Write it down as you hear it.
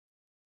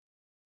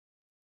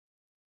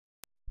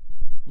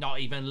Not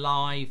even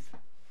live.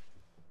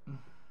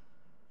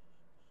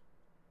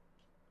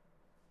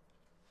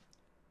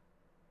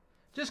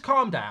 Just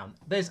calm down.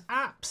 There's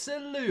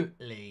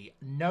absolutely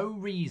no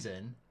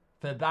reason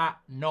for that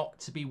not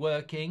to be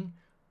working.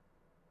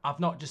 I've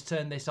not just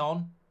turned this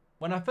on.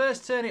 When I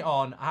first turn it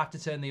on, I have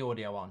to turn the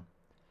audio on.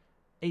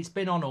 It's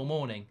been on all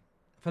morning.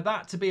 For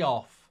that to be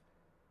off.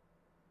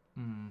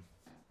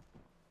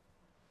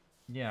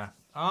 Yeah.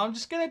 I'm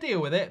just going to deal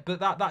with it, but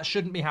that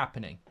shouldn't be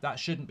happening. That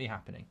shouldn't be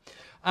happening.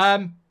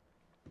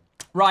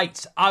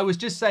 Right, I was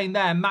just saying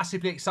there,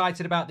 massively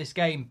excited about this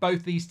game.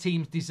 Both these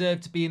teams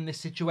deserve to be in this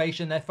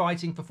situation. They're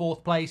fighting for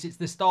 4th place. It's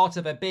the start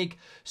of a big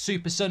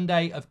Super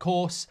Sunday, of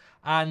course,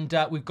 and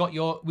we've got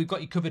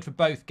you covered for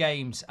both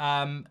games.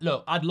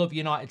 Look, I'd love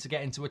United to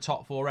get into a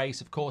top 4 race.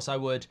 Of course I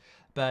would,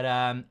 but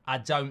I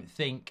don't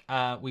think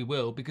we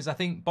will, because I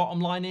think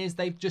bottom line is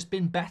they've just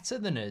been better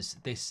than us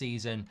this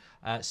season,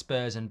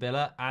 Spurs and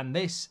Villa, and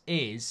this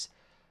is...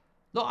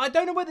 Look, I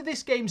don't know whether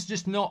this game's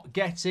just not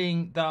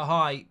getting the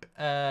hype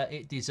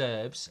it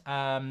deserves,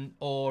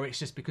 or it's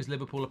just because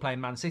Liverpool are playing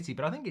Man City,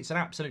 but I think it's an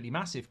absolutely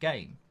massive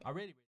game. I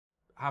really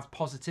have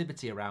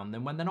positivity around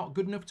them when they're not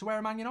good enough to wear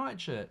a Man United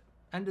shirt.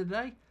 End of the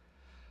day.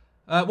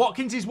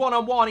 Watkins is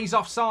one-on-one. He's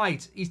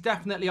offside. He's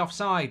definitely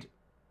offside.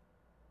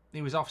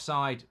 He was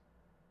offside.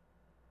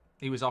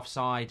 He was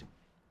offside.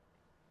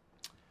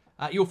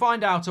 You'll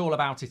find out all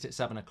about it at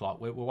 7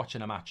 o'clock. We're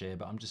watching a match here,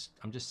 but I'm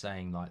just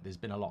saying, like, there's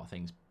been a lot of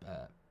things...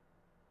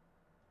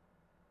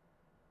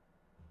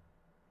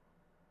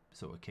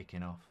 sort of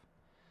kicking off.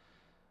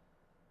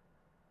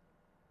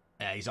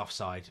 Yeah, he's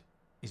offside.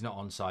 He's not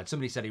onside.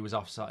 Somebody said he was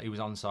offside. He was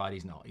onside.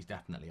 He's not. He's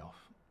definitely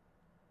off.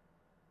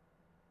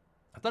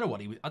 I don't know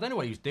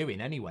what he was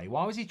doing anyway.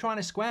 Why was he trying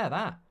to square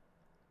that?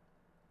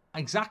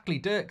 Exactly.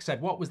 Dirk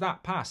said, "What was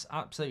that pass?"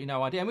 Absolutely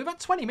no idea. And we've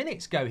had 20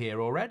 minutes go here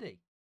already.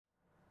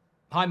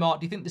 Hi Mark.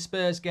 Do you think the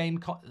Spurs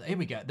game? Here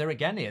we go. They're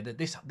again here.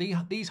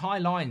 These high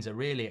lines are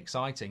really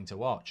exciting to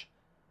watch.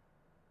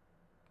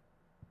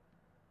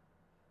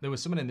 There was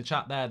someone in the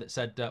chat there that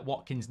said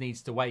Watkins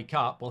needs to wake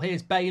up. Well,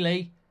 here's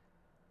Bailey.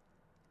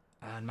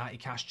 And Matty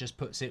Cash just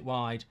puts it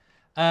wide.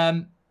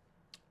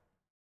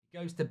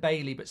 Goes to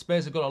Bailey, but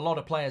Spurs have got a lot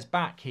of players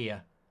back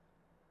here.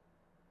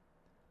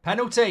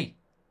 Penalty.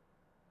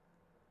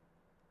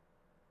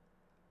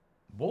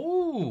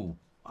 Whoa.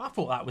 I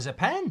thought that was a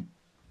pen.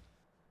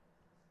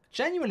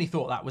 Genuinely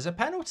thought that was a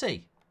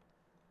penalty.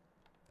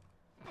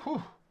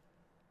 Whew.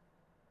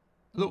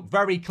 Look,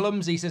 very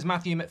clumsy, says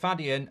Matthew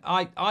McFadden.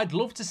 I'd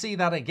love to see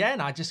that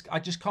again. I just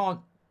can't.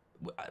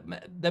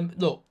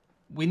 Look,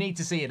 we need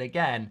to see it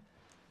again.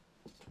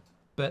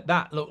 But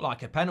that looked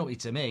like a penalty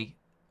to me.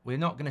 We're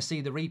not going to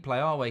see the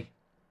replay, are we?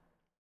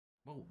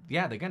 Well,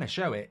 yeah, they're going to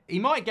show it. He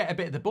might get a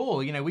bit of the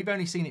ball. You know, we've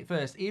only seen it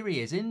first. Here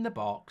he is in the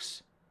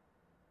box.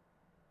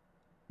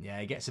 Yeah,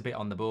 he gets a bit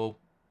on the ball.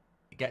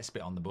 He gets a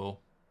bit on the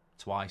ball.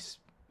 Twice.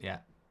 Yeah.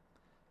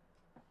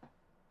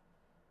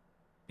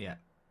 Yeah.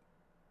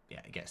 Yeah,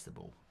 he gets the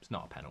ball. It's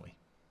not a penalty.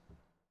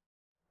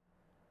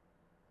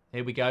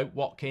 Here we go.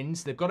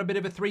 Watkins. They've got a bit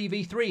of a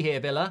 3v3 here,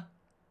 Villa.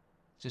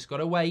 Just got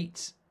to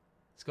wait.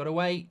 It's got to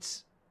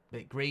wait.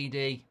 Bit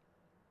greedy.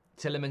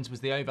 Tillemans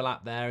was the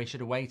overlap there. He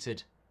should have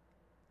waited.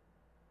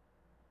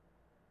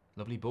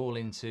 Lovely ball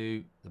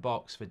into the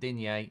box for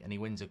Digne, and he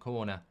wins a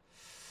corner.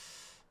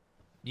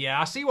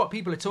 Yeah, I see what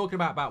people are talking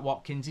about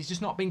Watkins. He's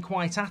just not been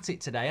quite at it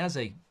today, has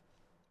he?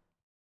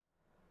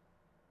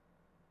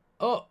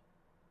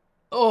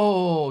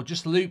 Oh,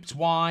 just looped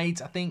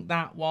wide. I think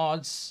that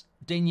was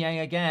Digne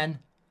again.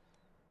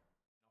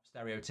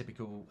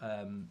 Stereotypical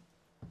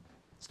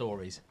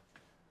stories.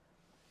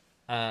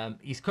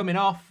 He's coming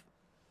off.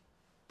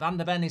 Van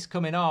der Ven is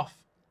coming off.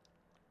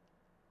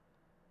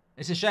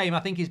 It's a shame. I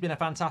think he's been a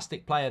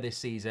fantastic player this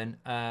season.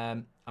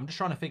 I'm just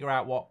trying to figure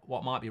out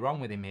what might be wrong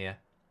with him here.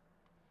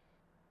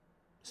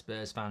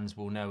 Spurs fans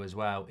will know as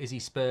well. Is he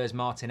Spurs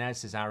Martinez,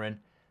 says Aaron.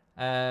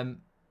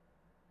 I'm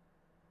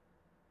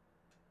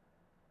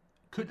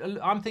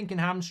thinking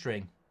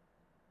hamstring.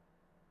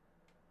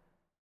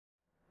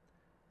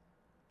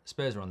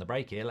 Spurs are on the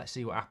break here. Let's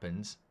see what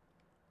happens.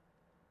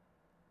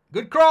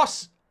 Good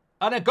cross.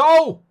 And a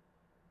goal.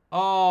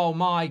 Oh,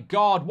 my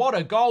God. What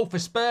a goal for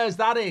Spurs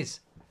that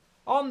is.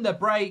 On the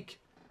break.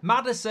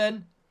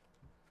 Maddison.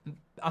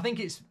 I think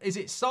is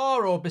it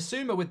Sarr or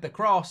Basuma with the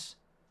cross?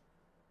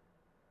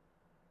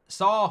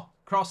 Sarr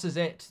crosses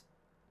it.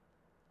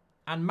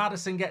 And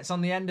Maddison gets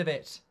on the end of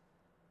it.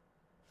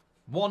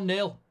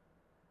 1-0.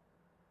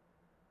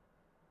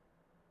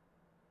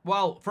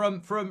 Well,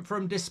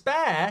 from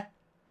despair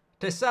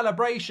to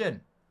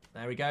celebration.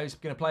 There he goes.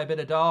 Going to play a bit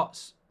of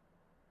darts.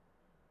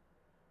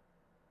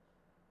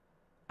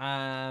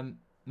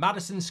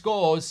 Maddison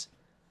scores.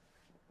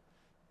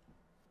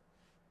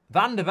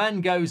 Van der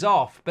Ven goes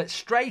off. But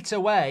straight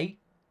away,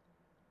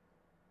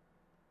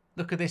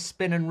 look at this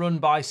spin and run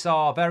by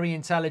Sarr. Very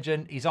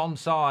intelligent. He's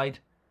onside.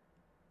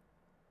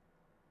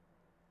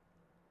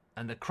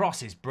 And the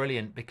cross is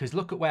brilliant because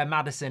look at where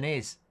Maddison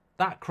is.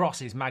 That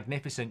cross is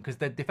magnificent because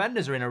the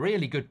defenders are in a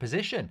really good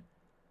position.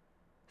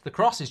 The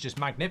cross is just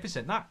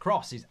magnificent. That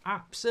cross is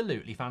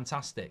absolutely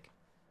fantastic.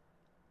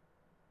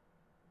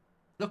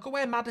 Look at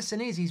where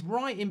Maddison is. He's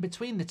right in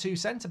between the two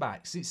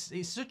centre-backs.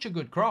 It's such a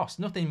good cross.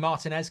 Nothing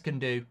Martinez can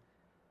do.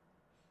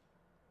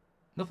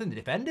 Nothing the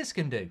defenders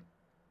can do.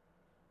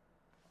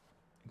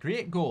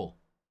 Great goal.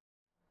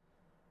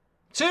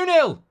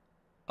 2-0.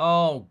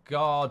 Oh,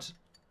 God.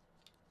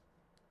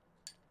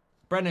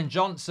 Brennan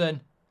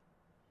Johnson.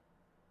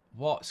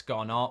 What's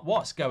gone on?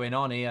 What's going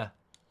on here?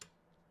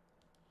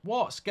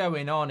 What's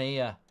going on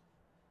here?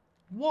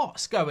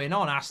 What's going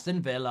on,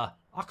 Aston Villa?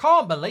 I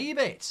can't believe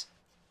it.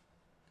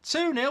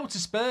 2-0 to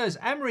Spurs.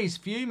 Emery's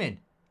fuming.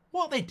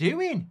 What are they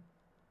doing?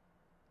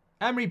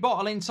 Emery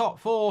bottling top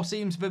four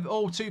seems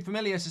all too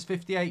familiar since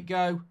 58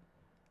 go.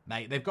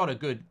 Mate, they've got a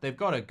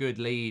good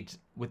lead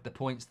with the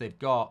points they've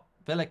got.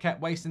 Villa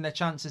kept wasting their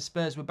chances.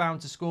 Spurs were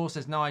bound to score,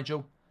 says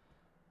Nigel.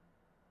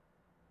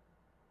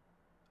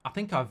 I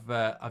think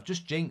I've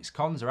just jinxed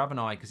Konza, haven't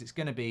I? Because it's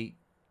going to be...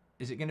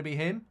 Is it going to be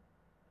him?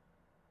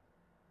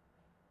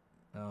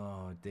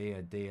 Oh,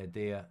 dear, dear,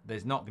 dear.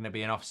 There's not going to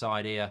be an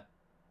offside here.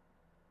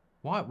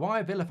 Why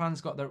have Villa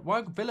fans got their... Why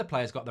have Villa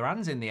players got their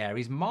hands in the air?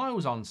 He's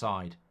miles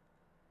onside.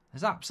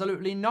 There's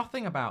absolutely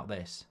nothing about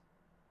this.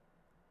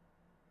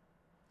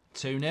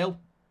 2-0.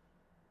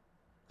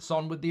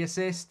 Son with the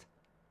assist.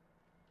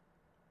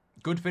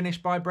 Good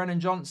finish by Brennan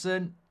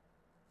Johnson.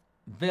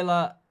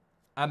 Villa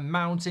are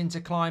mounting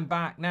to climb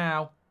back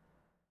now.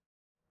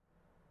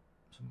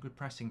 Some good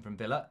pressing from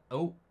Villa.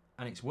 Oh,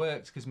 and it's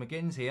worked because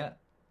McGinn's here.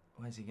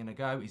 Where's he going to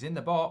go? He's in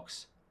the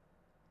box.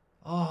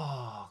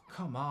 Oh,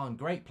 come on.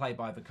 Great play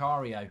by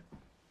Vicario.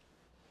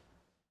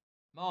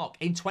 Mark,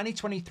 in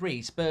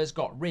 2023, Spurs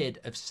got rid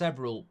of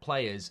several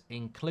players,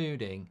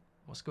 including...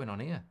 What's going on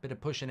here? Bit of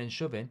pushing and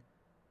shoving.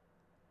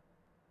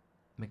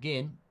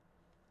 McGinn.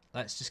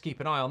 Let's just keep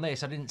an eye on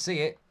this. I didn't see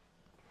it.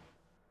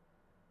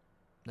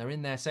 They're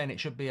in there saying it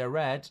should be a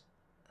red.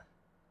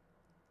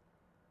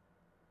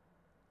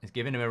 He's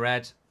giving him a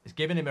red. He's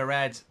giving him a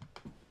red.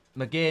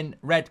 McGinn,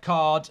 red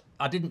card.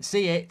 I didn't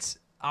see it.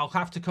 I'll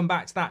have to come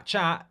back to that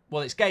chat.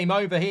 Well, it's game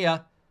over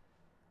here.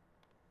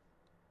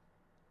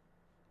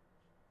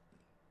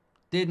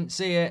 Didn't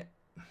see it.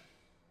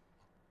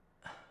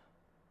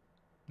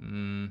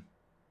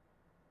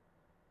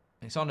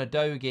 It's on a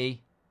Dogie.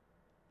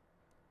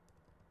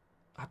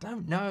 I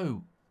don't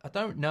know. I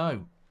don't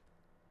know.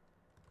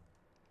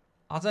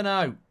 I don't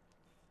know.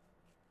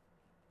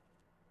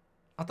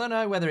 I don't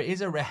know whether it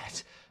is a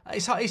red.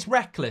 It's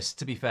reckless,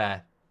 to be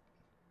fair.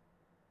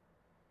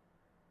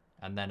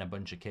 And then a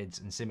bunch of kids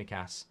and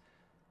Simicas.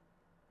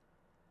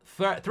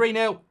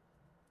 3-0.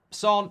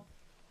 Son.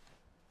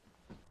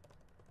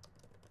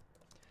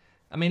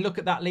 I mean, look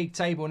at that league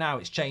table now.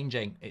 It's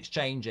changing. It's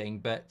changing.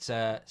 But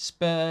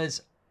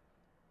Spurs.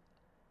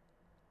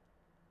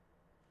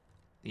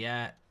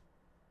 Yeah.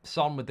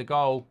 Son with the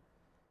goal.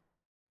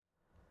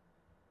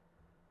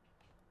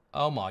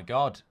 Oh, my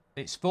God.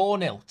 It's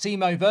 4-0.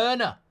 Timo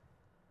Werner.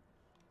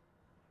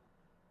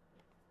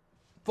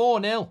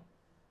 4-0.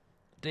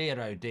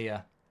 Dear, oh,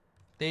 dear.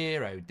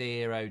 Dear, oh,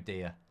 dear, oh,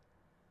 dear.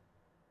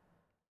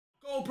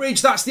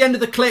 Goldbridge, that's the end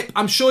of the clip.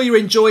 I'm sure you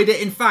enjoyed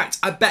it. In fact,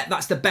 I bet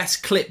that's the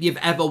best clip you've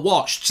ever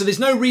watched. So there's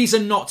no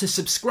reason not to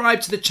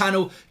subscribe to the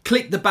channel.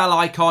 Click the bell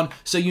icon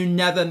so you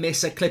never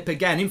miss a clip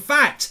again. In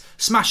fact,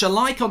 smash a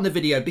like on the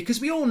video because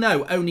we all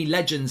know only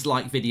legends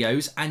like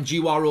videos and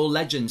you are all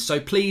legends. So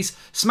please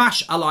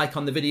smash a like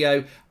on the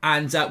video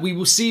and we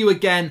will see you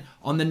again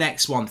on the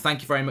next one.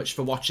 Thank you very much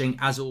for watching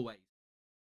as always.